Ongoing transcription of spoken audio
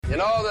You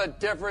know the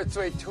difference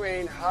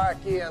between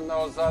hockey and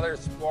those other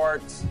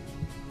sports?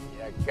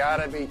 You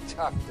gotta be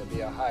tough to be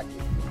a hockey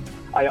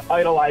player. I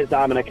idolize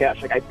Dominik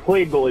Hasek. I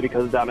played goalie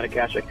because of Dominik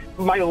Hasek.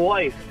 My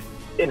life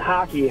in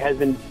hockey has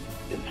been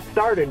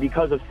started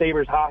because of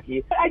Sabres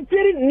hockey. I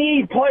didn't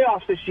need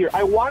playoffs this year.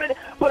 I wanted it,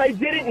 but I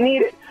didn't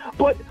need it.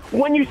 But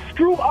when you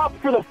screw up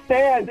for the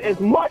fans as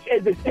much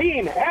as this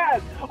team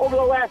has over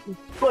the last,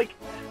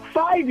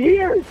 5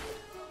 years,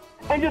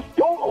 and just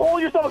don't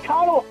hold yourself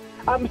accountable,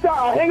 I'm sorry.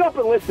 I'll hang up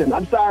and listen.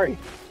 I'm sorry.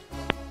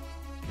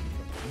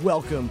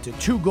 Welcome to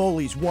Two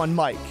Goalies, One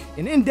Mic,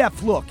 an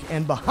in-depth look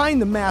and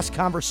behind-the-mask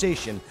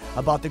conversation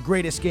about the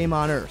greatest game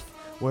on earth,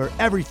 where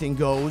everything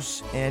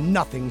goes and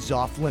nothing's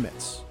off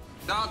limits.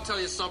 Now I'll tell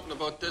you something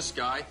about this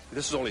guy.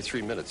 This is only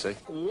 3 minutes, eh?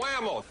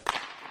 Whammo!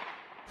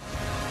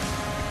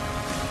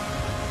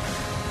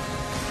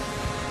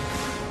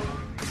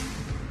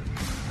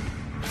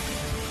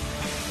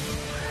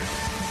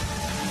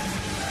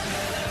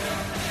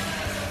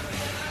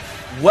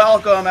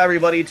 Welcome,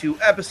 everybody, to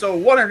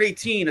episode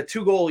 118 of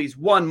Two Goalies,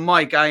 One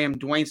Mic. I am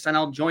Dwayne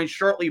Steinel, joined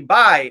shortly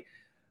by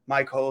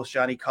my co-host,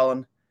 Johnny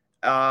Cullen.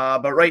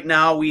 But right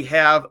now, we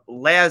have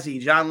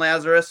John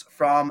Lazarus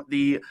from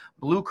the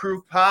Blue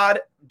Crew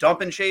Pod,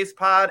 Dump and Chase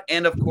Pod,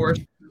 and, of course,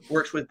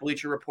 works with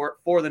Bleacher Report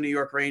for the New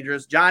York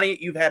Rangers. Johnny,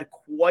 you've had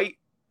quite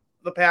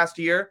the past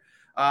year.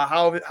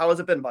 How has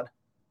it been, bud?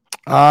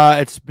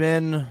 It's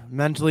been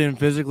mentally and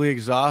physically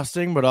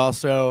exhausting, but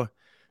also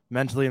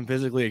mentally and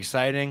physically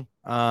exciting.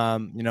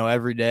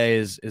 Every day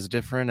is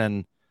different,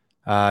 and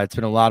it's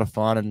been a lot of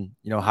fun. And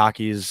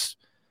hockey's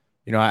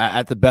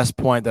at the best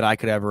point that I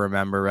could ever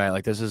remember, right?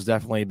 Like, this has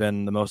definitely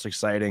been the most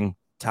exciting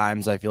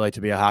times I feel like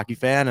to be a hockey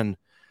fan. And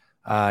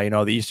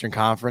the Eastern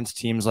Conference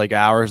teams like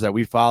ours that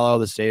we follow,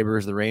 the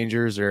Sabres, the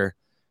Rangers, are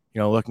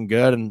looking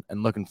good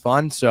and looking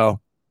fun. So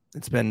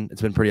it's been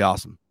pretty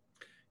awesome.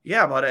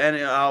 Yeah, but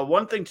and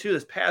one thing too,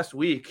 this past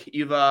week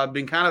you've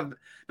been kind of,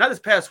 not this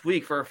past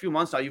week, for a few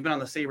months now, you've been on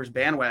the Sabres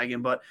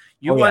bandwagon, but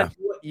you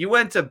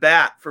went to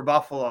bat for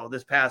Buffalo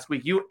this past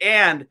week. You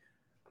and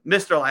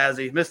Mr.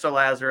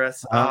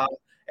 Lazarus,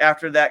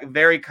 after that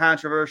very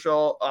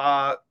controversial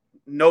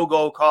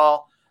goal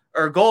call.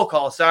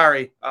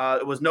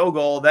 It was no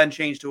goal, then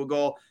changed to a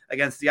goal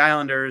against the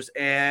Islanders,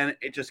 and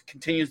it just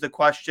continues the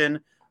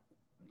question,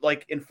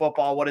 like in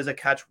football, what is a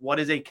catch? What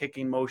is a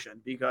kicking motion?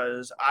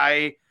 Because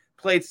I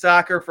played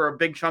soccer for a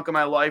big chunk of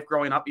my life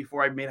growing up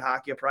before I made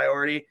hockey a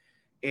priority,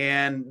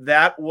 and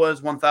that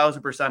was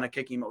 1,000% a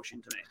kicking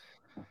motion to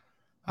me.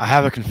 I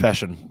have a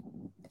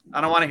confession.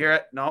 I don't want to hear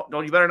it. No,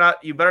 you better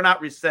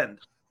not rescind.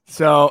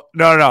 So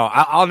no,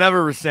 I'll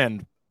never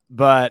rescind.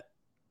 But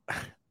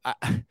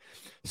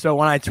so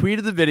when I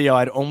tweeted the video,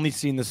 I'd only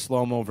seen the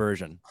slow-mo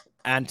version,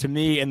 and to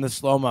me, in the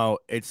slow-mo,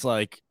 it's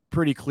like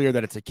pretty clear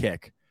that it's a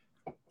kick.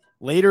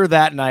 Later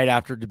that night,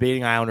 after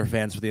debating Islander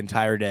fans for the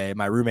entire day,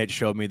 my roommate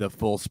showed me the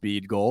full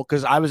speed goal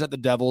because I was at the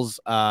Devils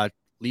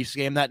Leafs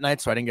game that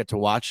night, so I didn't get to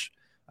watch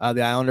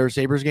the Islander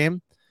Sabres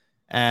game.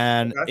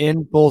 And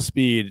in full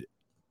speed,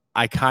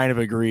 I kind of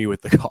agree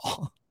with the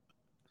call.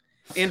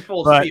 In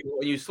full speed,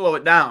 when you slow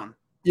it down.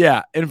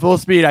 Yeah, in full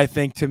speed, I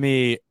think to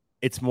me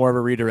it's more of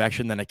a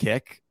redirection than a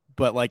kick.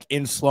 But like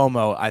in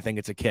slow-mo, I think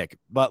it's a kick.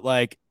 But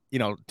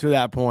to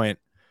that point,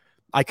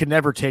 I could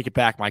never take it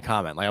back, my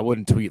comment. Like, I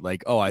wouldn't tweet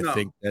I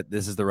think that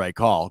this is the right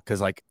call,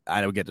 because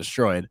I would get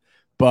destroyed.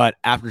 But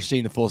after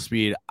seeing the full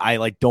speed,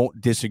 I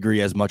don't disagree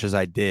as much as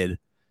I did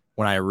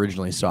when I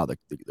originally saw the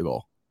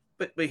goal.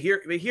 But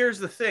here's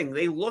the thing: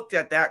 they looked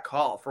at that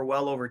call for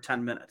well over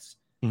 10 minutes.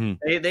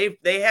 Mm-hmm.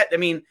 They had. I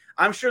mean,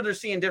 I'm sure they're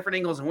seeing different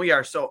angles than we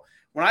are. So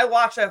when I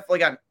watch that,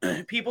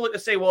 people look to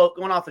say, well,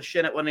 going off the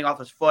shin, it went off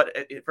his foot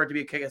for it to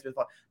be a kick.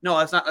 No,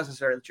 that's not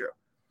necessarily true.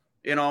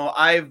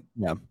 I've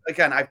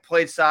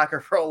played soccer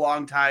for a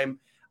long time.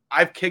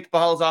 I've kicked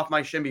balls off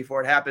my shin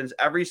before. It happens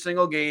every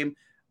single game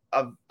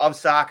of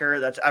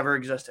soccer that's ever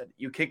existed.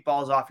 You kick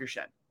balls off your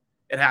shin.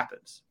 It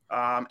happens.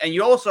 And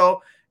you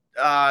also,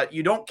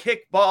 you don't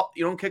kick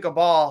a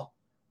ball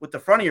with the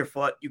front of your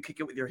foot. You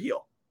kick it with your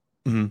heel.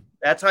 Mm-hmm.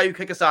 That's how you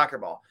kick a soccer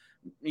ball.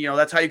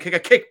 That's how you kick a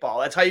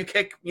kickball. That's how you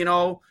kick,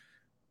 to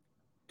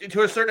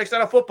a certain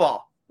extent, a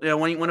football.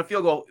 When a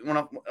field goal,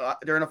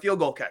 during a field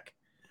goal kick,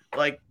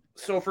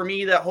 So for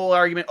me, that whole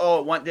argument,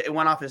 it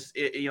went off his,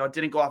 it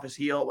didn't go off his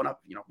heel, it went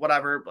up,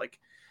 whatever.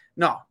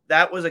 No,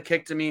 that was a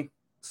kick to me.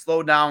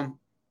 Slow down.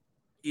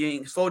 You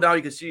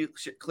can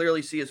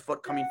clearly see his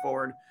foot coming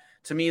forward.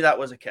 To me, that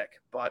was a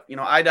kick. But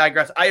I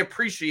digress. I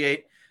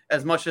appreciate,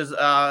 as much as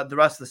the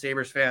rest of the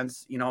Sabres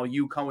fans,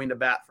 you coming to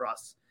bat for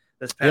us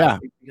this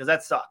past week, because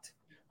that sucked.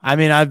 I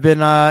mean, I've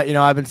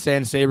been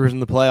saying Sabres in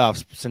the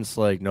playoffs since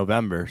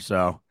November,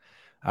 so.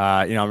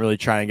 I'm really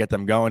trying to get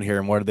them going here.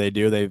 And what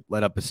do? They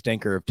let up a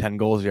stinker of 10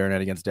 goals here and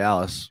against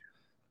Dallas.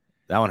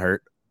 That one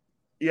hurt.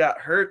 Yeah,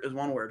 hurt is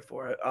one word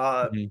for it.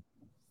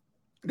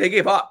 They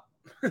gave up.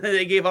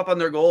 They gave up on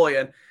their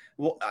goalie. And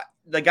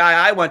the guy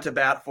I went to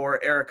bat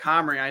for, Eric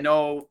Comrie, I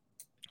know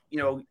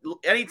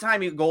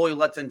anytime a goalie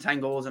lets in 10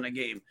 goals in a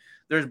game,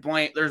 there's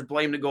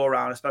blame to go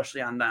around,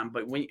 especially on them.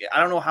 But I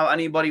don't know how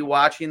anybody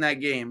watching that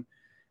game,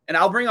 and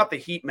I'll bring up the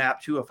heat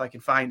map too if I can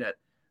find it.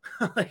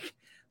 Like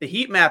the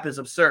heat map is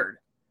absurd.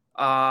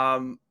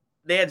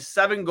 They had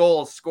 7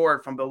 goals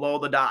scored from below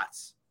the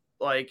dots,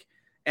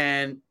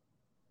 and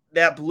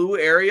that blue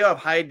area of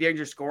high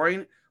danger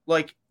scoring,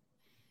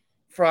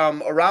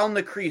 from around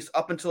the crease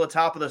up until the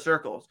top of the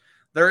circles,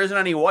 there isn't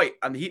any white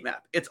on the heat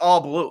map. It's all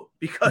blue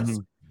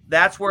because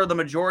that's where the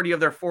majority of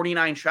their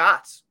 49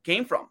 shots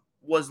came from,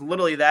 was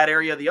literally that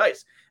area of the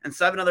ice. And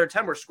 7 of their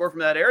 10 were scored from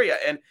that area.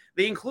 And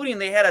they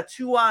had a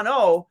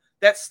 2-on-0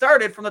 that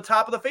started from the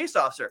top of the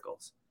faceoff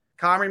circles.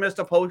 Comrie missed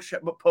a poke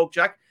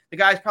check. The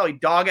guy's probably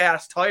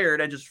dog-ass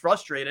tired and just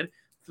frustrated.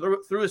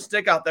 Threw his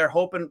stick out there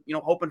hoping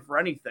for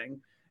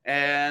anything.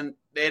 And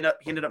he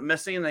ended up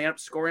missing, and they ended up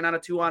scoring on a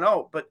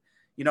 2-on-0. But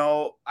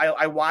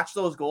I watch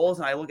those goals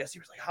and I look at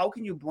Sabres how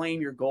can you blame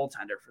your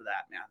goaltender for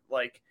that,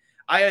 man?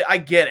 I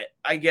get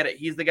it.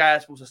 He's the guy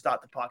that's supposed to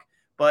stop the puck.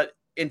 But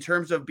in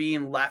terms of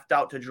being left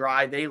out to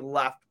dry, they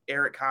left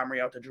Eric Comrie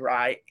out to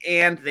dry,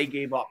 and they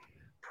gave up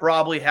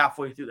probably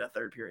halfway through that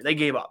third period. They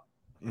gave up.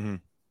 Mm-hmm.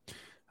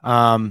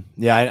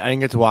 Yeah, I didn't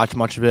get to watch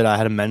much of it. I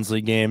had a men's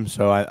league game,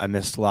 so I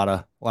missed a lot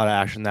of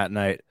action that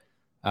night.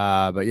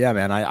 But yeah,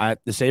 man,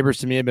 the Sabres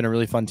to me have been a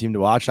really fun team to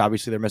watch.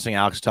 Obviously, they're missing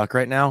Alex Tuch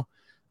right now.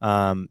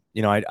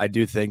 I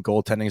do think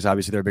goaltending is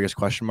obviously their biggest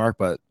question mark,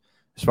 but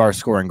as far as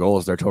scoring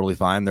goals, they're totally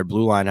fine. Their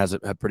blue line has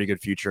a pretty good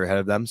future ahead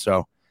of them.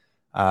 So,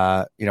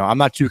 I'm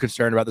not too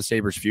concerned about the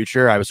Sabres'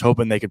 future. I was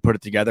hoping they could put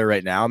it together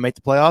right now and make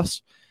the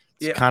playoffs.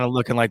 It's kind of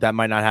looking like that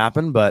might not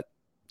happen, but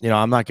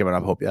I'm not giving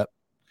up hope yet.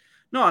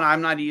 No, and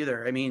I'm not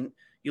either. I mean,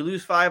 you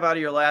lose 5 out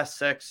of your last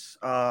 6.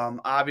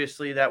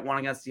 Obviously, that one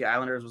against the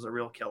Islanders was a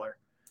real killer.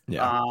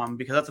 Yeah.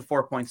 Because that's a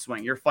 4-point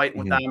swing. You're fighting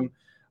with them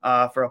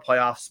for a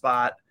playoff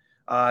spot.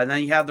 And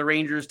then you have the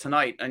Rangers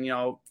tonight, and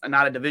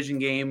not a division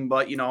game,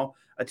 but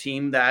a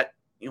team that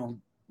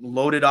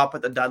loaded up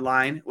at the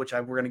deadline, which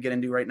we're going to get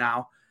into right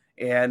now.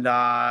 And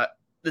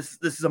this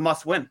is a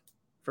must win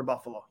for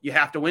Buffalo. You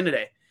have to win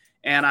today,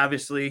 and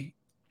obviously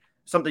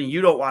something you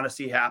don't want to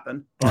see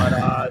happen.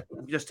 But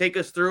just take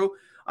us through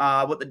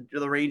what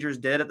the Rangers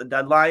did at the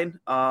deadline.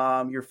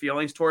 Your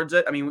feelings towards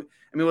it. I mean,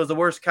 it was the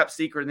worst kept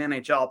secret in the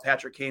NHL.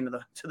 Patrick Kane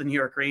to the New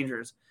York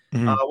Rangers.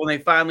 When they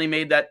finally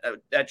made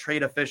that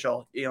trade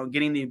official,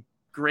 getting the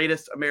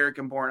greatest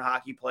American-born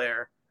hockey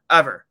player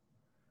ever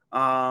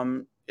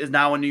is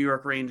now a New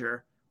York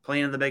Ranger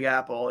playing in the Big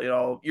Apple.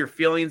 Your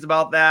feelings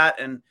about that,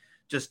 and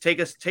just take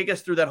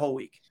us through that whole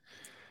week.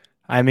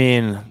 I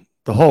mean,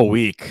 the whole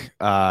week.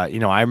 I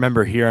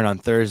remember hearing on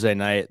Thursday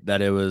night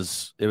that it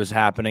was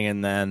happening,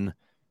 and then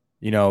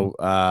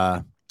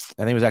I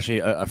think it was actually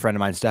a friend of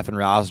mine, Stefan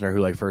Rosner,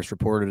 who first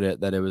reported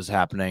it that it was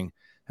happening.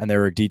 And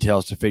there were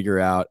details to figure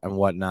out and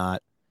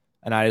whatnot.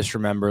 And I just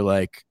remember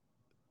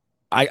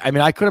I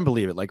couldn't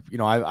believe it.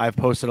 I've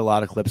posted a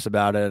lot of clips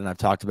about it, and I've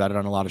talked about it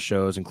on a lot of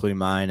shows, including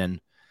mine.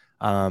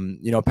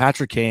 And,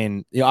 Patrick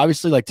Kane,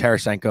 obviously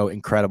Tarasenko,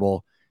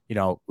 incredible.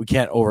 We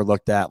can't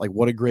overlook that.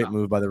 What a great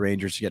move by the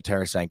Rangers to get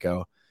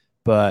Tarasenko.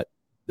 But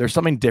there's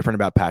something different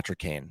about Patrick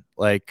Kane.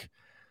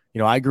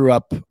 I grew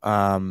up,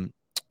 I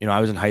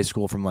was in high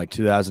school from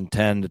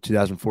 2010 to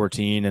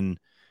 2014. And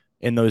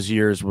in those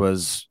years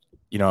was,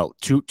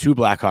 two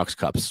Blackhawks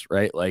cups,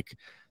 right?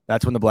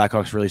 That's when the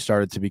Blackhawks really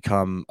started to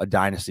become a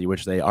dynasty,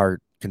 which they are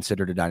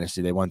considered a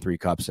dynasty. They won 3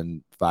 cups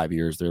in 5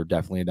 years. They're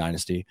definitely a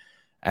dynasty.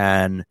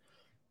 And,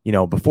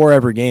 before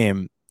every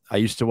game, I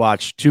used to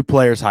watch 2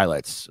 players'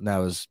 highlights, and that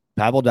was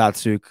Pavel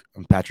Datsyuk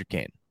and Patrick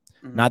Kane.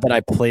 Mm-hmm. Not that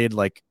I played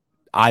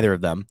either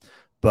of them,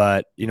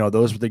 but,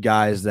 those were the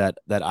guys that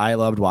I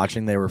loved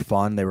watching. They were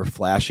fun. They were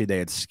flashy. They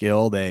had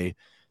skill. They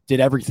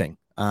did everything.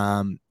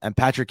 And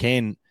Patrick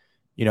Kane,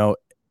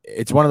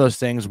 it's one of those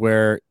things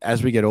where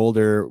as we get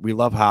older, we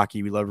love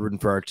hockey, we love rooting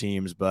for our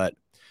teams, but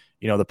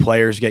the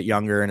players get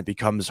younger and it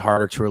becomes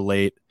harder to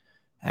relate.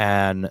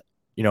 And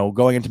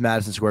going into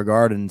Madison Square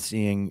Garden,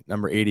 seeing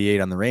number 88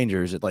 on the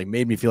Rangers, it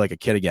made me feel like a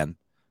kid again.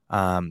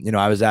 I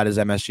was at his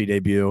MSG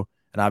debut,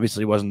 and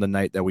obviously it wasn't the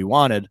night that we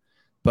wanted,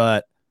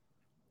 but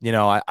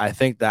I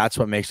think that's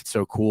what makes it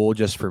so cool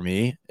just for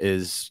me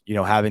is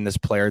having this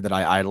player that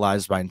I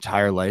idolized my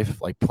entire life,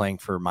 playing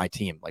for my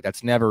team.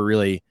 That's never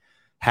really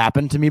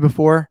happened to me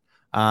before.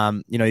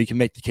 You can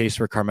make the case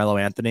for Carmelo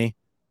Anthony,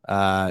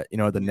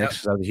 the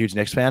Knicks. I was a huge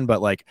Knicks fan,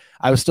 but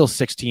I was still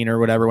 16 or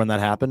whatever when that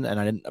happened, and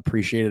I didn't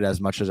appreciate it as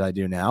much as I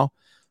do now.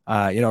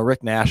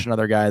 Rick Nash,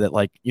 another guy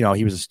that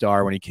he was a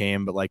star when he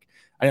came, but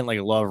I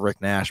didn't love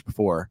Rick Nash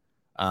before.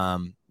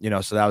 So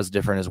that was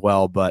different as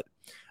well. But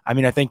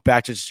I think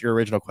back to just your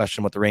original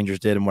question, what the Rangers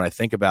did, and when I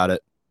think about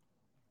it,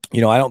 I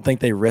don't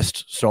think they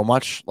risked so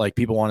much.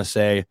 People want to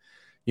say,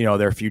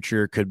 their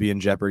future could be in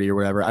jeopardy or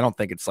whatever. I don't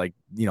think it's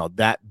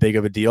that big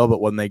of a deal. But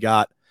when they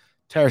got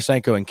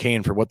Tarasenko and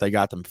Kane for what they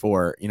got them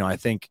for, I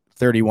think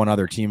 31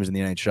 other teams in the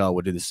NHL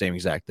would do the same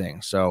exact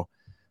thing. So,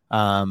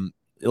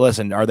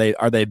 listen, are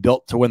they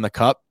built to win the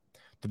cup?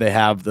 Do they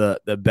have the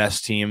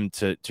best team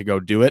to go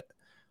do it?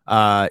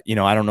 I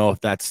don't know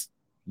if that's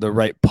the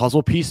right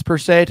puzzle piece per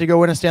se to go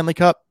win a Stanley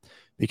Cup,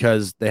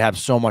 because they have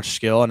so much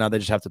skill and now they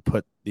just have to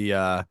put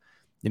the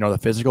the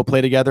physical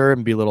play together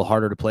and be a little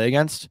harder to play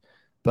against.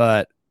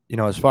 But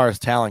as far as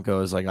talent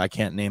goes, like I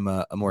can't name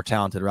a more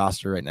talented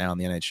roster right now in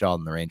the NHL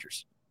than the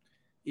Rangers.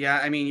 Yeah,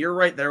 I mean, you're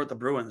right there with the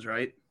Bruins,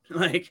 right?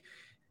 Like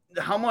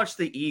how much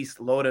the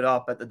East loaded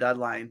up at the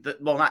deadline.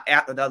 Well, not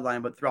at the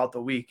deadline, but throughout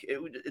the week.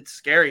 It's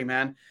scary,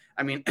 man.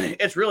 I mean,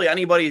 it's really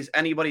anybody's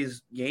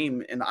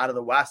game out of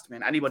the West,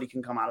 man. Anybody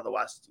can come out of the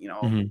West.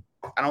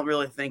 I don't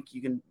really think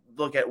you can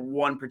look at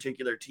one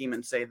particular team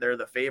and say they're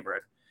the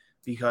favorite,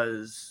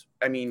 because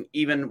I mean,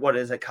 even what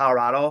is it,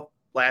 Colorado,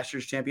 last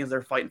year's champions,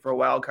 they're fighting for a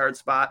wild card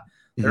spot.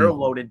 They're a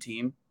loaded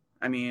team.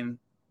 I mean,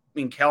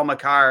 Kel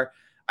McCarr,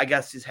 I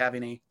guess he's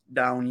having a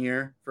down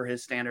year for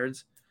his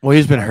standards. Well,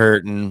 he's been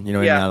hurt and he's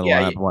out of the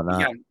lineup and whatnot.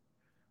 Yeah.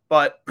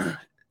 But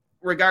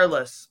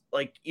regardless,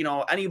 like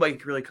anybody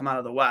can really come out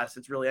of the West.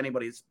 It's really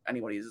anybody's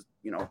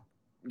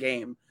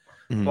game.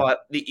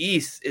 But the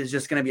East is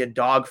just going to be a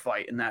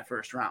dogfight in that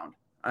first round.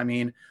 I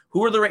mean,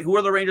 who are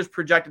the Rangers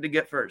projected to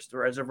get first,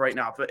 or as of right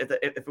now, if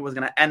it was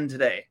going to end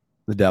today?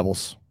 The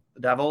Devils.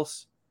 The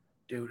Devils,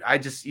 dude.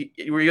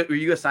 Were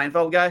you a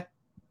Seinfeld guy?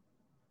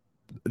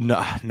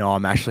 No,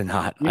 I'm actually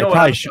not.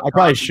 I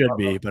probably should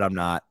be, but I'm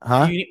not.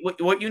 Huh?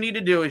 What you need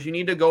to do is you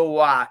need to go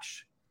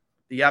watch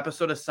the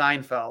episode of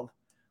Seinfeld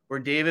where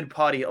David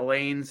Puddy,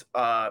 Elaine's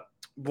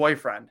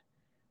boyfriend,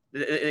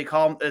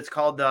 it's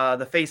called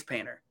the Face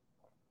Painter.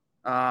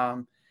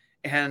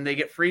 And they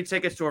get free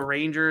tickets to a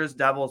Rangers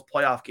Devils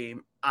playoff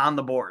game on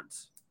the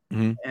boards.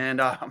 And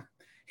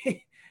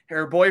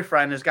her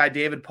boyfriend, this guy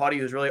David Puddy,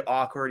 who's really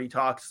awkward. He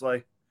talks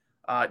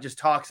just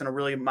talks in a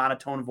really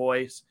monotone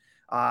voice.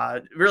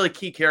 Really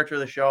key character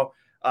of the show.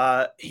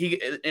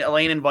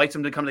 Elaine invites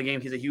him to come to the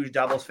game. He's a huge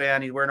Devils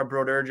fan. He's wearing a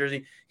Brodeur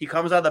jersey. He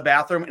comes out of the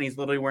bathroom and he's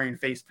literally wearing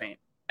face paint.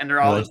 And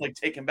they're all just like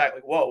taken back,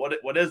 like, whoa,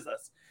 what is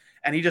this?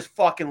 And he just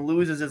fucking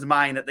loses his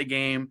mind at the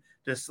game.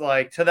 Just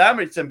like, to them,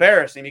 it's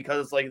embarrassing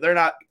because it's like they're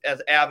not as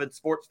avid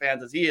sports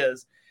fans as he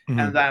is.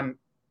 And then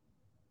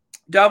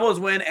Devils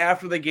win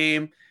after the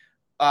game.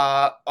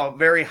 A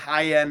very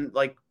high end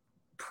like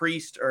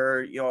priest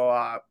or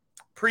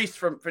priest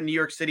from New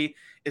York City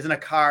is in a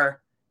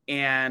car,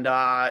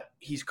 and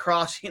he's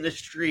crossing the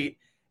street,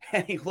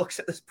 and he looks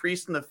at this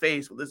priest in the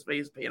face with his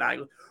face paint on. He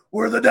goes,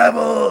 "We're the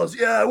Devils,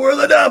 yeah, we're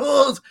the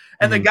Devils,"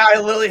 and the guy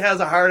literally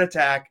has a heart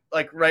attack,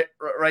 like right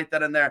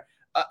then and there.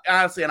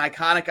 Honestly, an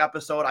iconic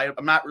episode.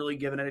 I'm not really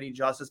giving it any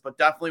justice, but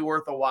definitely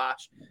worth a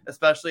watch,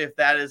 especially if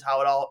that is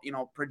how it all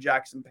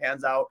projects and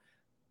pans out.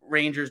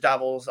 Rangers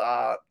Devils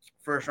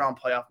first round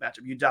playoff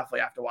matchup. You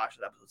definitely have to watch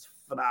that episode. It's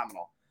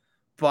phenomenal.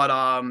 But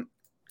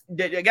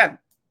again,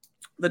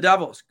 the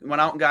Devils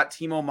went out and got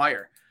Timo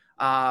Meier,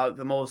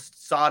 the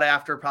most sought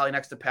after, probably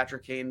next to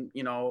Patrick Kane,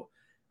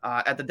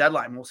 at the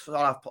deadline, most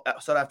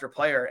sought after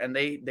player. And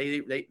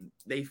they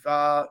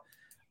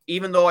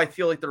even though I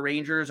feel like the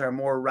Rangers are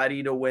more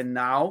ready to win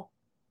now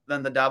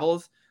than the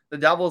Devils in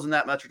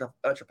that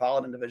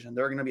Metropolitan Division,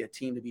 they're going to be a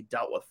team to be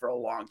dealt with for a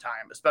long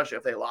time, especially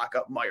if they lock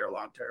up Meier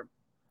long term.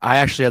 I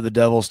actually had the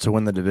Devils to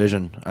win the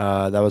division.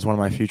 That was one of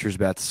my futures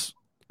bets.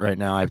 Right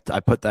now, I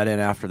put that in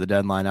after the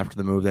deadline, after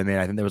the move they made.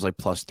 I think there was like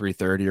plus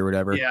 330 or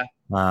whatever. Yeah.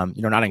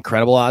 Not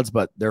incredible odds,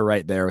 but they're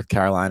right there with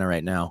Carolina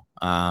right now.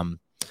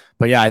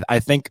 But yeah, I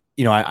think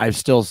I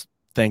still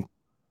think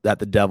that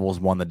the Devils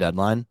won the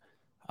deadline.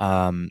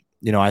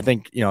 I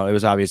think it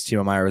was obvious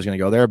Timo Meier was going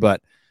to go there,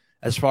 but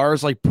as far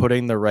as like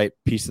putting the right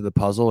piece of the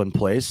puzzle in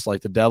place,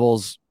 like the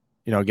Devils,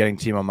 getting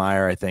Timo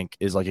Meier, I think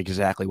is like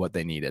exactly what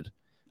they needed.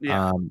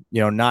 Yeah.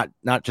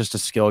 Not just a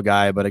skill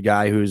guy, but a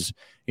guy who's,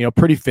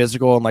 pretty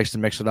physical and likes to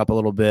mix it up a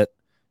little bit,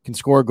 can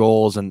score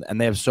goals. And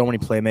they have so many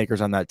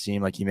playmakers on that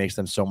team. Like he makes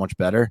them so much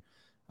better.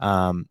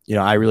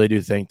 I really do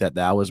think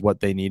that was what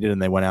they needed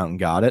and they went out and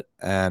got it.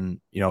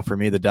 And, for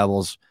me, the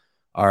Devils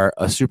are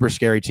a super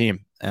scary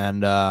team.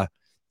 And, I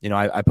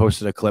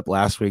posted a clip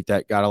last week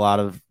that got a lot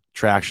of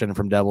traction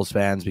from Devils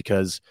fans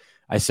because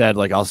I said,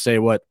 like, I'll say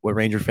what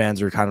Ranger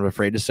fans are kind of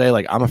afraid to say.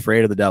 Like, I'm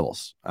afraid of the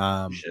Devils.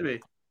 You should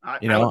be.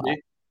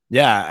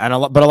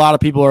 Yeah. But a lot of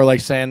people are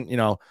like saying,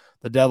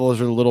 the Devils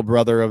are the little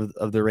brother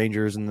of the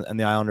Rangers and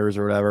the Islanders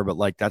or whatever, but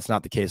like that's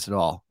not the case at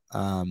all.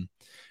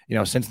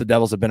 Since the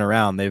Devils have been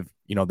around, they've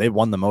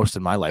won the most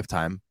in my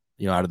lifetime.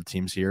 Out of the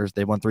teams here,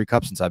 they've won 3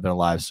 cups since I've been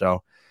alive.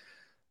 So,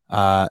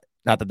 not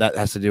that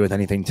has to do with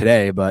anything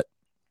today, but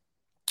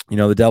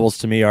the Devils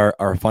to me are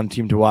a fun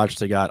team to watch.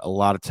 They got a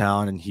lot of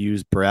talent, and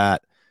Hughes, Bratt,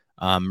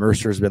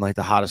 Mercer's been like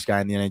the hottest guy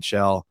in the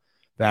NHL.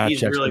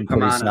 He's really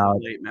come on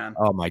late, man.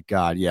 Oh my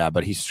God, yeah,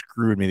 but he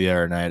screwed me the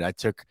other night. I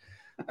took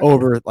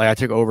over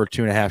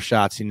 2.5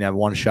 shots. He didn't have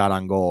 1 shot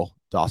on goal,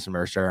 Dawson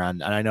Mercer,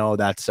 and I know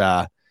that's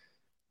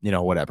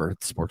whatever,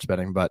 it's sports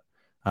betting, but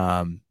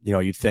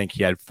you'd think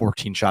he had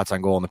 14 shots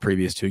on goal in the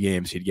previous 2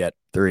 games, he'd get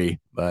 3,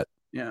 but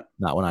yeah,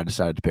 not when I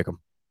decided to pick him.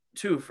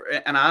 2,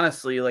 and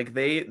honestly, like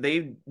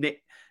they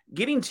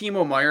getting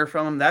Timo Meyer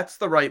from him, that's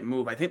the right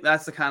move. I think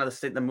that's the kind of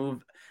the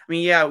move. I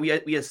mean, yeah,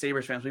 we as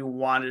Sabres fans, we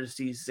wanted to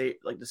see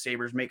the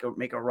Sabres make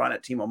a run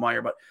at Timo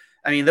Meyer, but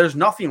I mean, there's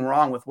nothing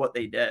wrong with what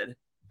they did.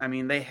 I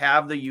mean, they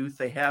have the youth,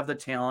 they have the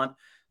talent,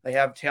 they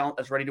have talent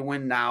that's ready to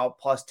win now,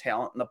 plus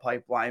talent in the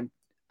pipeline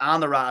on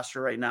the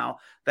roster right now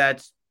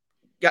that's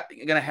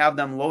going to have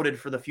them loaded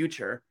for the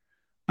future.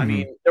 I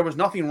mean, there was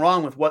nothing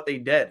wrong with what they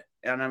did.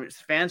 And I mean,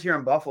 fans here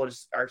in Buffalo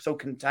just are so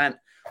content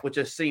with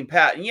just seeing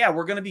pat. And yeah,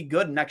 we're going to be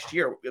good next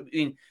year. I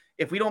mean,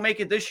 if we don't make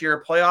it this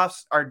year,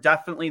 playoffs are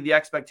definitely the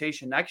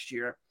expectation next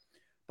year.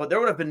 But there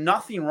would have been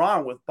nothing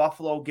wrong with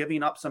Buffalo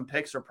giving up some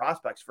picks or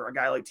prospects for a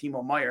guy like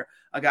Timo Meyer,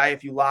 a guy,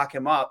 if you lock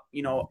him up,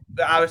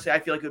 obviously I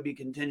feel like it would be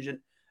contingent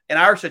in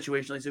our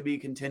situation, at least it would be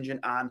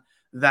contingent on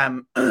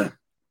them,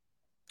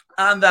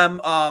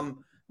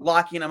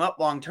 locking him up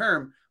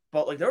long-term.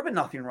 But like, there would have been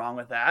nothing wrong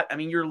with that. I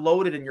mean, you're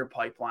loaded in your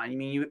pipeline. I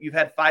mean, you've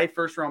had 5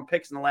 first-round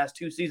picks in the last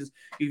 2 seasons.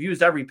 You've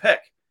used every pick.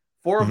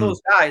 4 of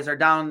those guys are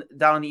down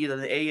either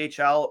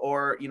the AHL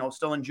or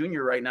still in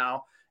junior right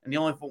now, and the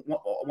only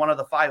one of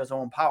the 5 is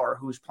Owen Power,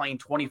 who's playing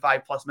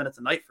 25+ minutes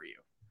a night for you.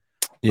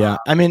 Yeah,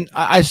 I mean,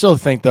 I still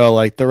think though,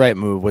 like the right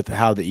move with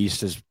how the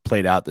East has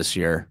played out this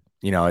year,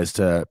 is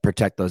to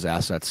protect those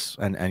assets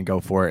and go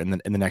for it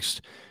in the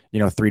next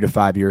 3 to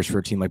 5 years for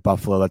a team like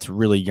Buffalo that's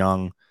really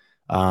young.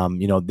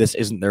 This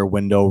isn't their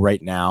window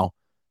right now.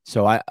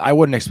 So I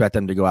wouldn't expect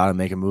them to go out and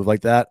make a move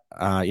like that.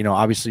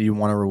 Obviously you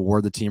want to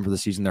reward the team for the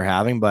season they're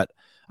having, but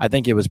I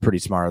think it was pretty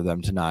smart of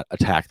them to not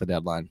attack the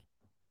deadline.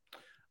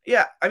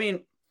 Yeah. I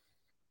mean,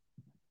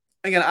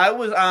 again, I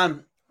was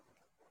on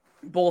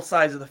both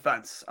sides of the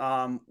fence.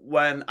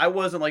 When I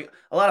wasn't like,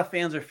 a lot of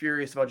fans are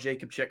furious about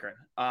Jacob Chychrun.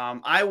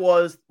 I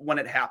was when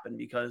it happened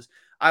because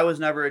I was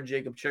never a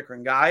Jacob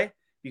Chychrun guy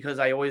because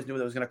I always knew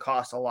that it was going to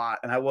cost a lot.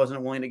 And I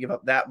wasn't willing to give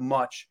up that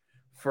much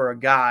for a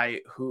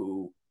guy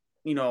who,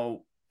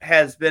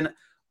 has been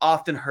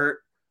often hurt.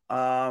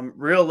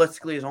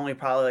 Realistically is only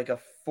probably like a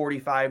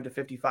 45 to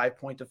 55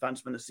 point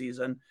defenseman a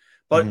season,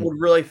 but would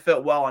really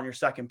fit well on your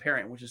second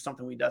pairing, which is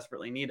something we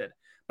desperately needed.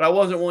 But I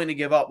wasn't willing to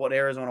give up what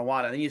Arizona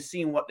wanted. And you've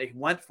seen what they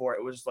went for.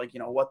 It was just like,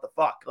 what the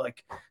fuck?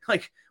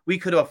 Like we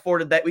could have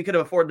afforded that. We could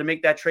have afforded to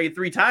make that trade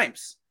 3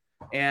 times.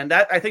 And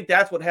I think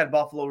that's what had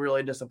Buffalo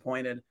really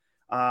disappointed.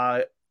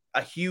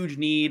 A huge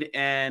need.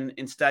 And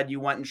instead you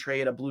went and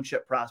traded a blue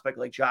chip prospect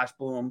like Josh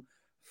Bloom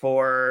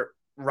for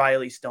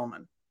Riley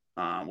Stillman,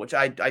 which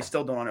I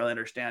still don't really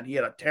understand. He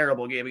had a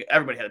terrible game.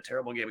 Everybody had a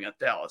terrible game against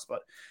Dallas,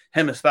 but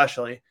him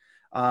especially.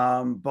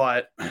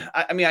 But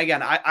I mean,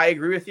 again, I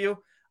agree with you.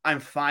 I'm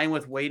fine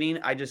with waiting.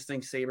 I just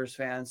think Sabres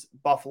fans,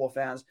 Buffalo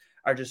fans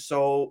are just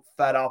so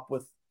fed up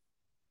with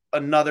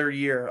another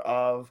year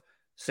of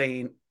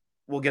saying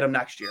we'll get him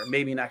next year,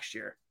 maybe next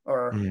year,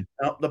 or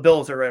the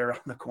Bills are right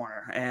around the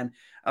corner. And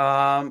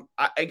I'm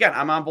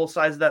on both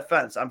sides of that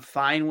fence. I'm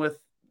fine with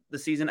the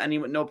season ending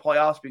with no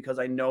playoffs because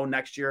I know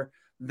next year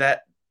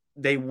that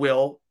they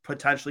will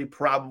potentially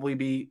probably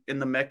be in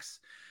the mix.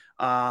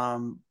 But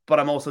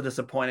I'm also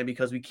disappointed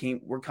because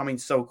we're coming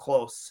so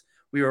close.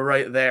 We were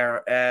right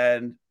there.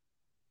 And,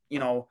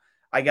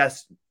 I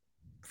guess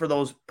for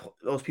those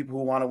people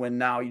who want to win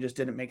now, you just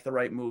didn't make the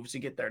right moves to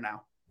get there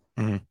now.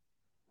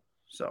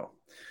 So,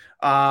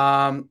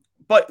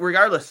 but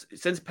regardless,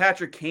 since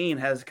Patrick Kane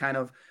has kind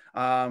of,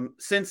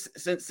 since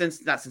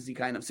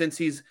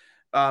he's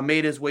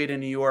made his way to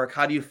New York,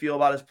 how do you feel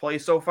about his play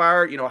so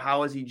far?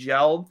 How has he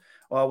gelled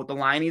with the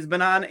line he's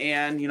been on?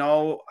 And,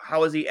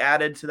 how has he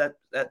added to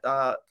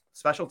that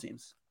special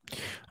teams?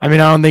 I mean,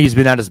 I don't think he's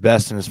been at his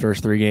best in his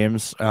first 3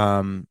 games.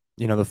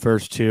 The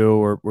first 2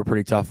 were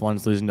pretty tough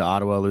ones, losing to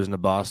Ottawa, losing to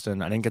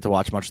Boston. I didn't get to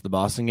watch much of the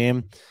Boston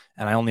game,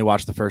 and I only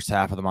watched the first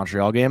half of the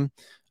Montreal game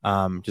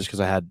just because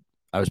I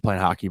was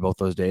playing hockey both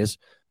those days.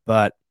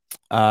 But,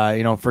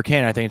 for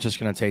Kane, I think it's just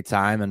going to take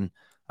time,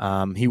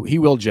 and he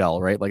will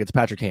gel, right? Like, it's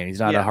Patrick Kane. He's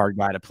not a hard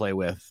guy to play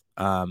with.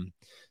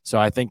 So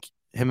I think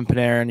him and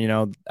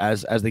Panarin,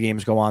 as the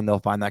games go on, they'll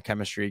find that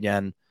chemistry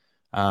again.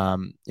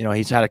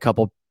 He's had a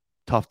couple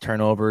tough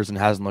turnovers and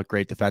hasn't looked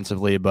great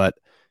defensively, but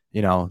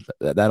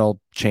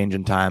that'll change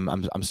in time.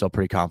 I'm still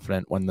pretty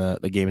confident when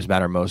the games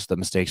matter most, the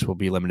mistakes will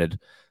be limited.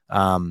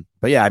 But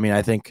yeah, I mean,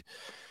 I think,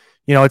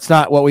 it's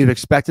not what we've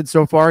expected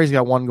so far. He's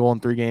got 1 goal in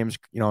 3 games,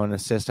 an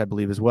assist, I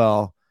believe, as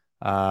well.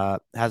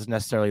 Hasn't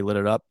necessarily lit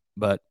it up,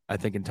 but I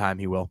think in time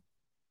he will.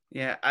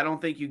 Yeah, I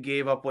don't think you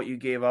gave up what you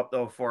gave up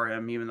though for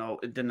him, even though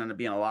it didn't end up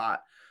being a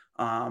lot.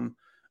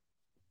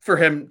 For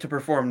him to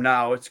perform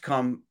now, it's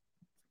come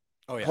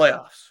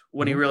playoffs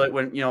when he really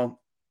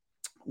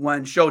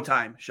when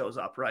Showtime shows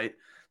up, right?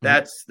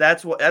 That's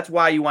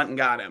why you went and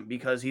got him,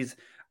 because he's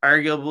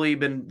arguably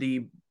been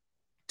the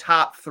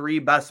top 3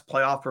 best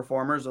playoff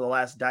performers of the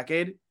last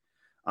decade.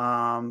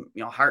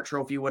 Hart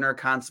Trophy winner,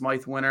 Conn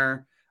Smythe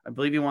winner. I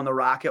believe he won the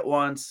Rocket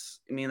once.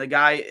 I mean, the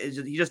guy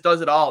he just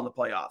does it all in the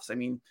playoffs. I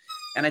mean,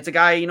 and it's a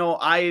guy,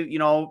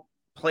 I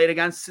played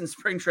against in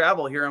spring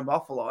travel here in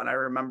Buffalo. And I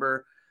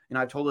remember,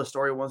 I've told this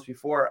story once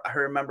before. I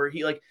remember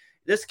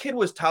this kid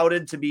was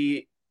touted to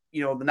be,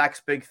 the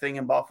next big thing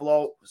in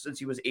Buffalo since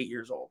he was 8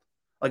 years old.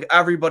 Like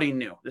everybody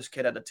knew this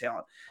kid had the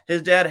talent.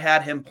 His dad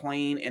had him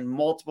playing in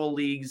multiple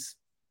leagues,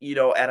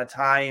 at a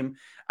time.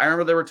 I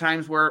remember there were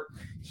times where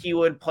he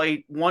would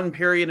play one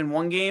period in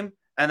one game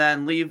and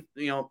then leave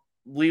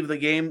the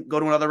game, go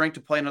to another rink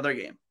to play another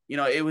game.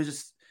 It was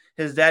just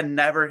his dad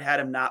never had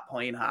him not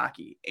playing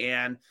hockey.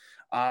 And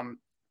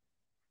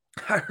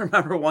I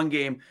remember one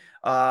game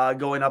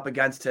going up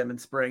against him in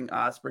spring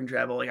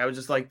travel. Like I was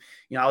just like,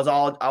 I was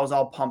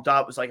all pumped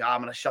up. It was like, I'm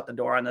going to shut the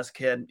door on this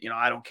kid.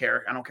 I don't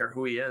care. I don't care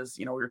who he is.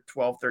 We were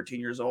 12, 13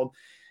 years old.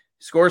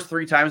 He scores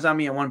 3 times on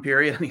me in one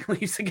period and he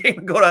leaves the game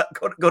and go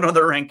to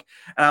the rink.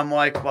 And I'm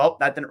like, well,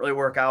 that didn't really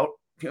work out.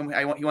 He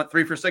went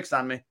 3 for 6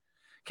 on me.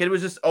 Kid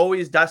was just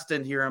always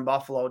destined here in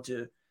Buffalo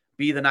to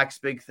be the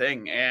next big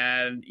thing.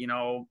 And,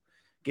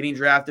 getting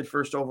drafted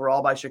first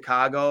overall by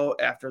Chicago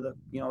after the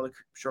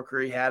short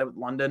career he had with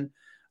London.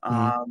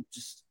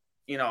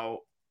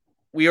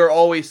 We are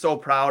always so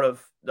proud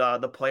of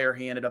the player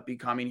he ended up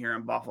becoming here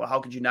in Buffalo. How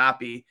could you not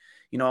be?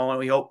 And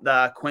we hope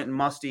that Quentin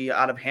Musty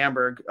out of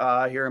Hamburg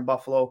here in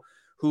Buffalo,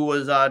 who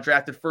was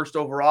drafted first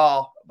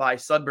overall by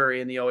Sudbury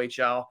in the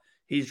OHL,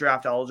 he's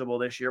draft eligible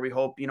this year. We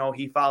hope,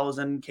 he follows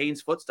in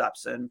Kane's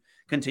footsteps and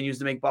continues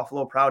to make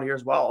Buffalo proud here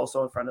as well.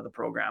 Also a friend of the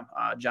program.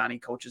 Johnny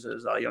coaches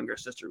his younger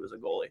sister, who was a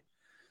goalie.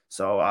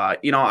 So,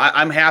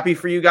 I'm happy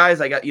for you guys.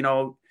 I got,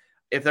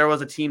 if there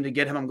was a team to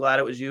get him, I'm glad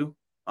it was you.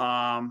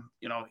 The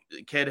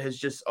kid has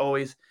just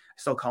always, I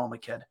still call him a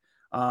kid.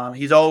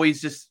 He's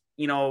always just,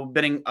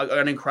 been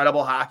an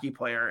incredible hockey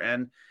player.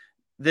 And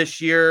this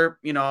year,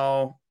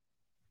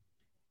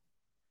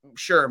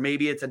 sure,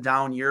 maybe it's a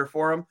down year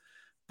for him,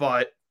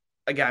 but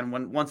again,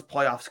 once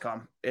playoffs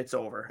come, it's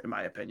over, in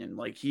my opinion.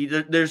 Like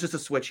there's just a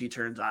switch he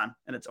turns on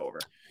and it's over.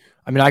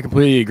 I mean, I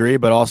completely agree,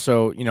 but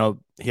also,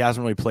 he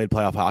hasn't really played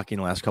playoff hockey in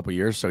the last couple of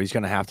years, so he's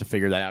going to have to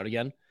figure that out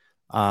again,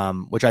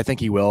 which I think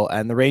he will.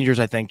 And the Rangers,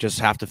 I think, just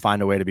have to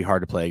find a way to be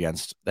hard to play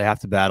against. They have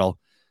to battle.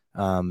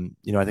 I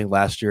think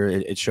last year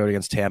it showed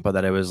against Tampa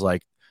that it was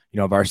like,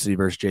 varsity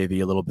versus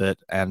JV a little bit,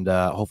 and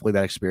hopefully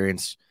that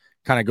experience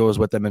kind of goes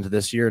with them into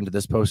this year, into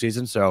this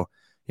postseason. So,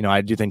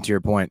 I do think, to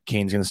your point,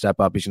 Kane's going to step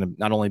up. He's going to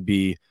not only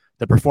be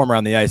the performer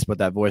on the ice, but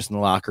that voice in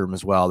the locker room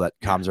as well that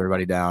calms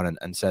everybody down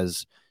and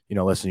says,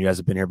 listen, you guys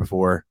have been here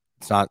before.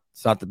 It's not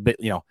the bit,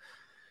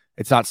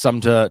 it's not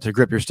something to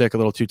grip your stick a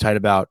little too tight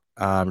about.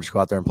 Just go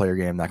out there and play your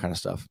game, that kind of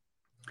stuff.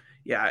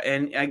 Yeah.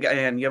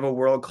 And you have a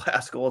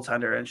world-class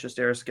goaltender in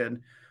Shesterkin,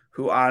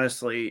 who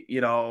honestly,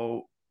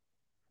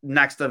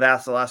 next to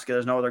Vasilevsky,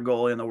 there's no other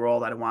goalie in the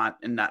world I'd want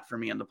in net for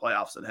me in the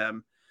playoffs than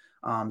him.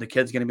 The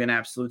kid's going to be an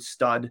absolute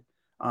stud.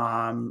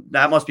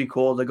 That must be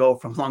cool to go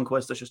from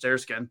Lundqvist to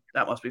Shesterkin.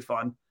 That must be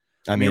fun.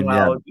 I mean,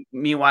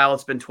 meanwhile,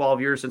 it's been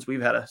 12 years since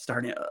we've had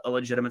a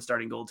legitimate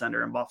starting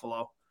goaltender in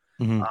Buffalo.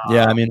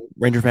 Mm-hmm.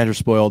 Ranger fans are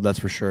spoiled, that's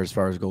for sure, as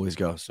far as goalies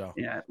go. So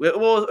yeah, it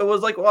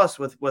was like us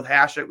with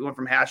Hasek. We went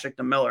from Hasek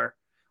to Miller,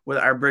 with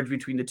our bridge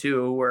between the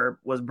two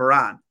was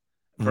Baran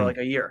for like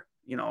a year.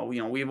 We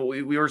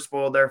were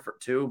spoiled there for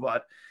 2,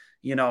 but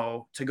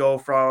to go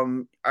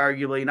from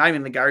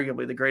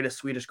arguably the greatest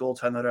Swedish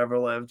goaltender that ever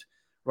lived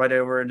right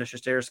over into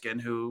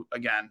Shesterkin, who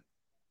again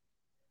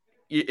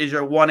is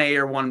your 1A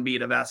or 1B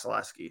to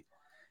Vasilevsky.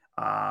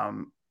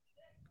 I'm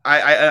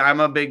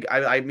a big,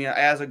 I mean,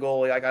 as a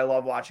goalie, like I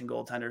love watching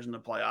goaltenders in the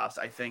playoffs.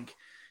 I think,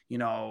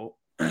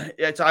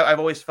 I've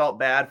always felt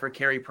bad for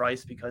Carey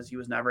Price because he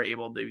was never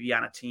able to be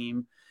on a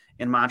team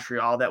in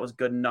Montreal that was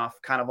good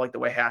enough, kind of like the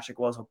way Hasek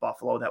was with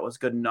Buffalo, that was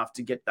good enough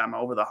to get them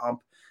over the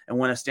hump and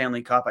win a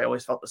Stanley Cup. I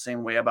always felt the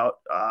same way about,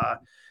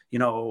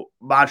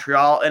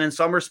 Montreal. And in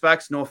some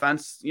respects, no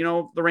offense,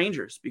 the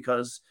Rangers,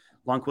 because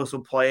Lundqvist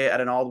would play at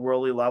an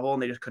all-worldly level,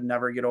 and they just could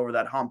never get over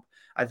that hump.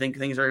 I think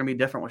things are going to be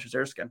different with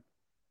Shesterkin.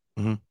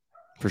 Mm-hmm.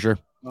 For sure.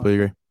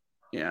 Completely agree.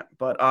 Yeah,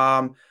 but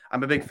I'm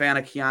a big fan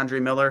of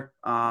Keandre Miller.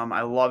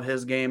 I love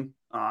his game.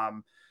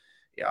 The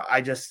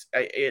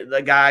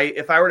guy.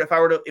 If I were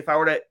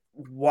to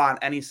want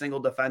any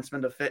single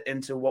defenseman to fit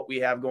into what we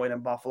have going in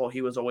Buffalo,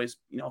 he was always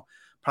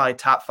probably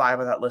top 5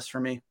 on that list for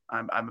me.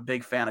 I'm a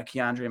big fan of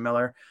Keandre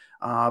Miller.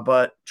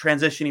 But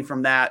transitioning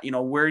from that,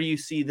 where do you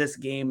see this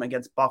game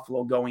against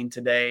Buffalo going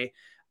today,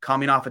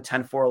 coming off a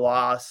 10-4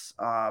 loss?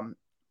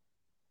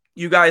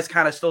 You guys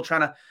kind of still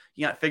trying to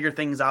figure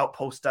things out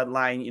post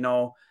deadline.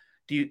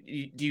 Do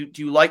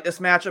you like this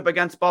matchup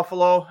against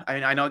Buffalo? I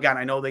mean, I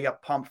know they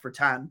got pumped for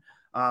 10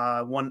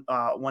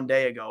 one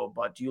day ago,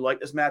 but do you like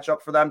this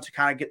matchup for them to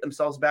kind of get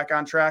themselves back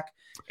on track?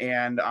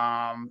 And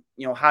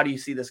how do you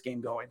see this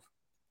game going?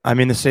 I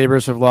mean, the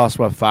Sabres have lost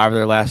 5 of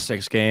their last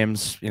 6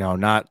 games.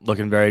 Not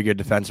looking very good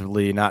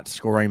defensively, not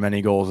scoring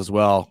many goals as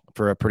well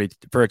for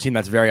a team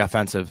that's very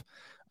offensive.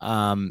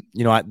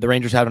 The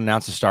Rangers haven't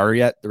announced a starter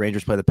yet. The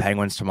Rangers play the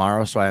Penguins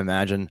tomorrow, so I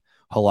imagine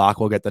Halak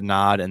will get the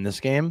nod in this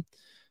game,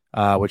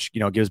 which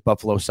gives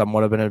Buffalo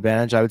somewhat of an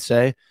advantage, I would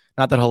say.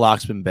 Not that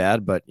Halak's been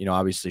bad, but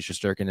obviously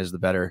Shesterkin is the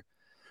better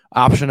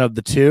option of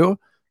the two.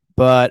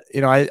 But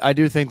I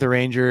do think the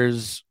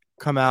Rangers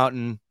come out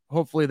and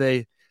hopefully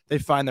they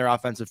find their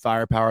offensive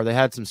firepower. They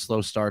had some slow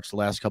starts the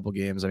last couple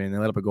games. I mean, they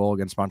let up a goal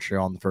against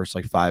Montreal in the first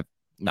 5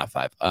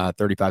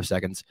 35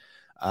 seconds.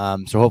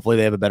 So hopefully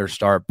they have a better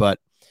start. But,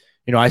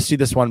 I see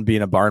this one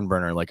being a barn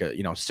burner, like a,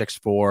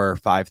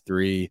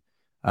 6-4,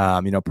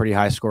 5-3, pretty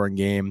high scoring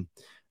game.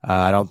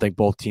 I don't think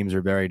both teams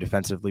are very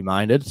defensively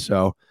minded.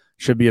 So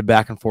should be a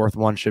back and forth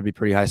one, should be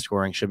pretty high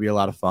scoring, should be a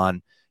lot of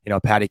fun.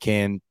 Patty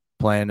Kane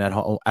playing at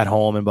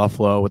home in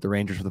Buffalo with the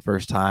Rangers for the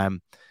first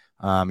time.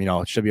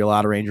 It should be a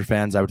lot of Ranger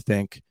fans, I would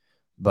think.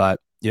 But,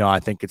 I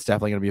think it's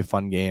definitely going to be a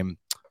fun game.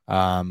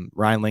 Ryan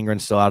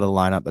Lindgren's still out of the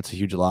lineup. That's a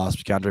huge loss.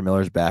 Keandre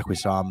Miller's back. We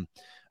saw him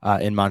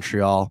in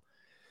Montreal.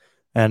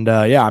 And,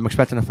 I'm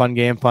expecting a fun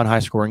game, fun,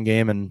 high-scoring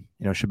game,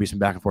 and, should be some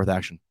back-and-forth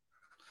action.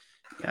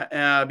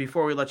 Yeah.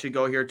 Before we let you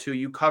go here, too,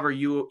 you cover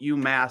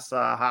UMass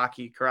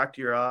hockey, correct?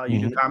 You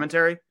do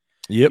commentary?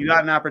 Yep. You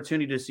got an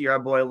opportunity to see our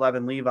boy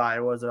Levin Levi,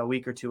 was it a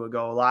week or two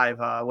ago, live.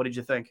 What did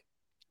you think?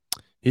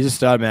 He's a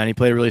stud, man. He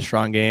played a really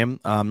strong game.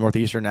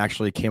 Northeastern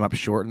actually came up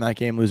short in that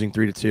game, losing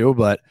 3-2,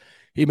 but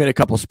he made a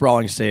couple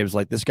sprawling saves.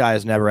 Like, this guy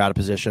is never out of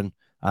position.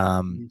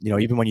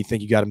 Even when you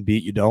think you got him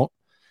beat, you don't.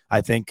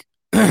 I think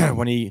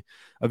when he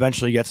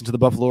eventually gets into the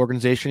Buffalo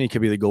organization, he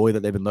could be the goalie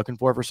that they've been looking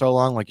for so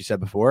long, like you said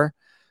before.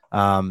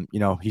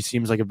 He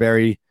seems like a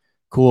very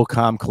cool,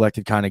 calm,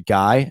 collected kind of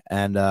guy.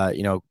 And,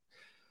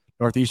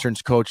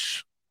 Northeastern's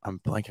coach, I'm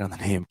blanking on the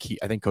name.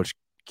 I think Coach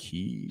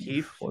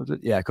Keefe. What was it?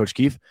 Yeah, Coach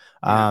Keefe.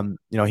 Yeah.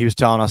 He was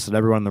telling us that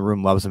everyone in the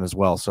room loves him as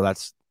well. So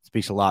that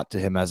speaks a lot to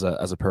him as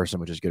a person,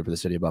 which is good for the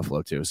city of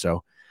Buffalo too.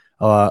 So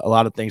a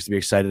lot of things to be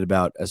excited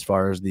about as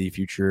far as the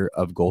future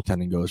of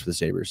goaltending goes for the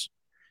Sabres.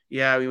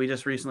 Yeah, we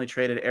just recently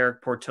traded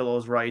Eric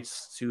Portillo's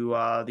rights to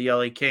the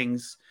LA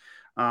Kings.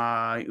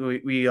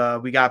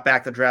 We got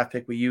back the draft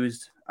pick we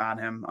used on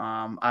him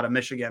out of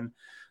Michigan.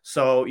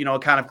 So,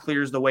 it kind of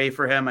clears the way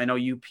for him. I know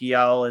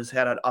UPL has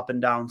had an up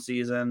and down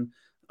season,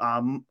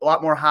 a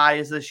lot more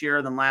highs this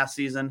year than last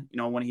season,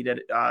 when he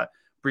did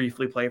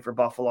briefly play for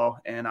Buffalo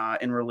and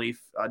in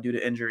relief due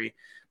to injury.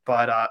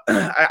 But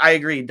I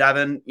agree,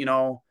 Devin,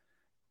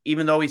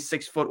 even though he's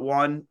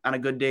 6'1", on a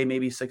good day,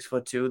 maybe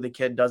 6'2", the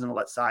kid doesn't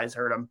let size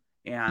hurt him.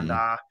 And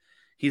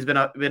he's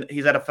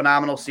had a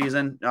phenomenal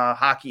season.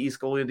 Hockey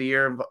East Goalie of the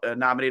Year,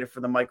 nominated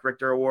for the Mike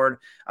Richter Award.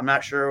 I'm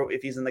not sure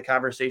if he's in the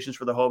conversations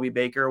for the Hobie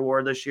Baker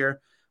Award this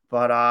year,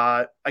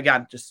 but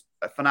again, just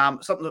a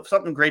phenomenal,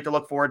 something great to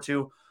look forward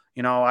to.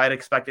 I'd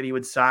expected he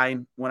would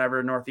sign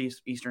whenever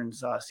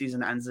Northeastern's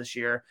season ends this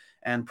year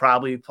and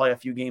probably play a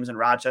few games in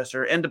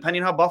Rochester. And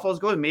depending on how Buffalo's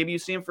going, maybe you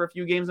see him for a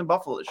few games in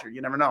Buffalo this year.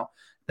 You never know.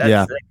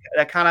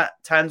 That kind of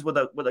tends with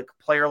a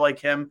player like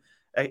him.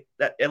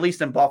 At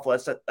least in Buffalo,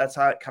 that's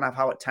how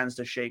it tends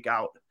to shake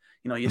out.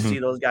 You see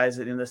those guys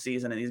in the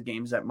season in these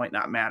games that might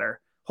not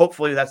matter.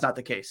 Hopefully that's not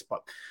the case.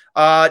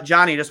 But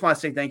Johnny, just want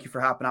to say thank you for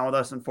hopping on with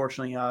us.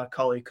 Unfortunately,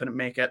 Cully couldn't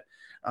make it.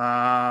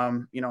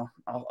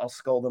 I'll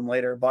scold him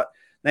later, but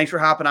thanks for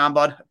hopping on,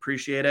 bud.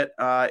 Appreciate it.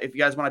 If you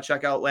guys want to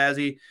check out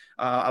Lazzy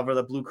over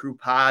the Blue Crew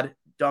Pod,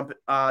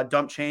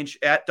 Dump Change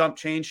at Dump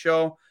Change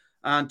Show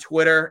on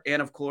Twitter,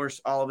 and of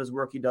course all of his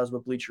work he does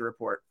with Bleacher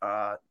Report.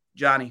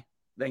 Johnny,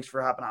 thanks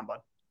for hopping on, bud.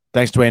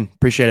 Thanks, Dwayne.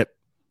 Appreciate it.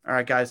 All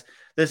right, guys.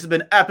 This has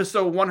been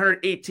episode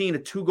 118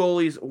 of Two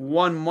Goalies,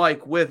 One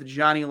Mic with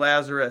Johnny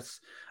Lazarus.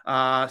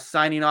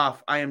 Signing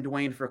off. I am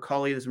Dwayne for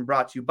Cully. This has been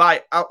brought to you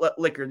by Outlet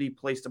Liquor, the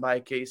place to buy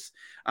a case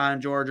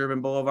on George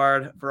Urban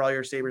Boulevard. For all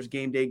your Sabres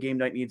game day, game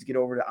night needs, get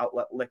over to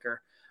Outlet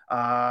Liquor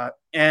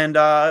and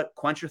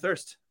quench your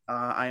thirst.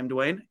 I am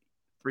Dwayne.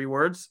 3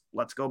 words.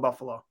 Let's go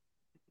Buffalo.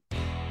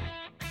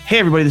 Hey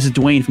everybody, this is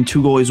Dwayne from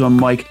Two Goalies, One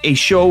Mic, a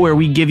show where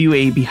we give you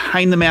a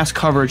behind-the-mask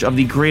coverage of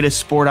the greatest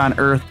sport on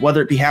earth,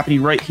 whether it be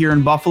happening right here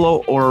in Buffalo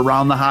or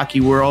around the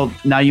hockey world.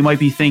 Now you might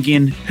be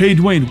thinking, hey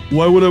Dwayne,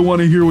 why would I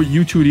want to hear what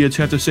you two idiots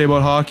have to say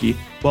about hockey?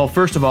 Well,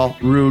 first of all,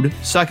 rude.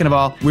 Second of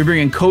all, we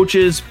bring in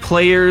coaches,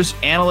 players,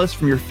 analysts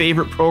from your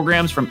favorite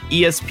programs, from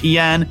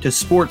ESPN to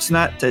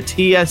Sportsnet to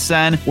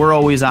TSN. We're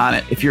always on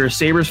it. If you're a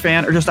Sabres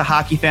fan or just a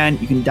hockey fan,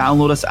 you can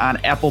download us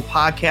on Apple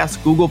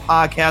Podcasts, Google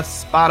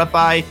Podcasts,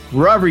 Spotify,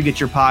 wherever you get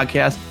your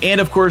podcasts.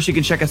 And of course, you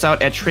can check us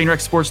out at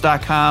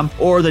trainwrecksports.com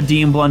or the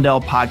Dean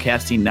Blundell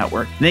Podcasting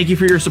Network. Thank you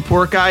for your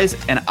support, guys,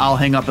 and I'll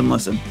hang up and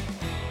listen.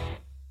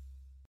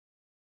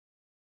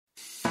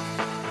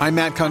 I'm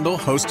Matt Kundle,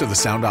 host of the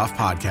Sound Off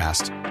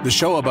Podcast, the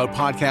show about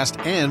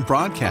podcast and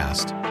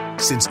broadcast.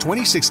 Since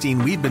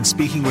 2016, we've been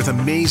speaking with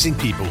amazing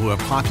people who have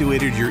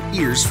populated your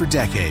ears for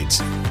decades.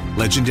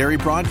 Legendary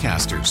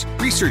broadcasters,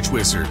 research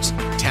wizards,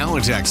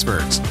 talent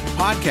experts,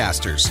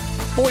 podcasters,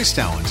 voice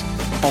talent.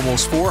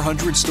 Almost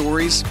 400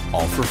 stories,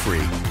 all for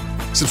free.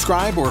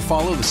 Subscribe or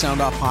follow the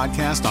Sound Off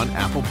Podcast on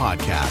Apple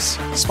Podcasts,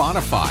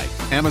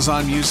 Spotify,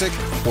 Amazon Music,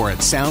 or at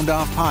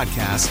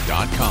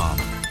soundoffpodcast.com.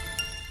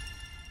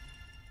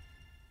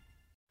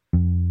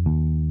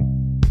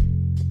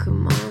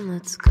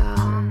 Let's go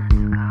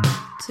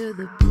to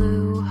the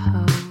Blue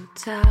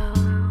Hotel.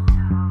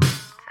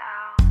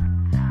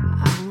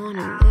 I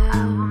wanna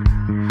live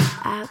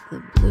at the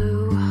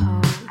Blue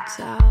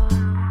Hotel.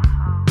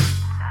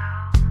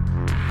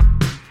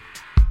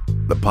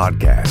 The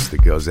podcast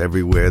that goes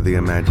everywhere the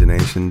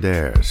imagination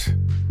dares.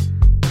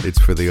 It's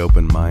for the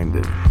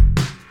open-minded,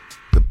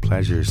 the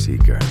pleasure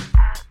seeker.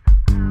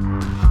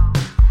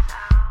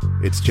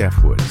 It's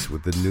Jeff Woods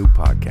with the new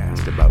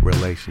podcast about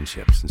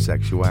relationships and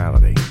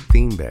sexuality,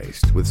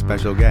 theme-based with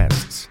special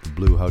guests, the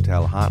Blue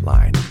Hotel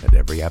Hotline, and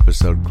every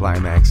episode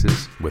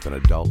climaxes with an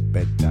adult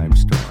bedtime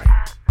story.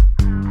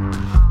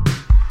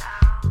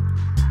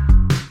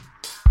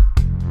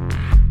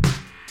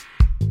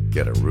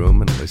 Get a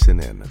room and listen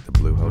in at the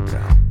Blue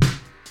Hotel.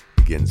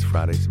 Begins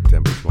Friday,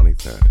 September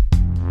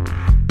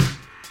 23rd.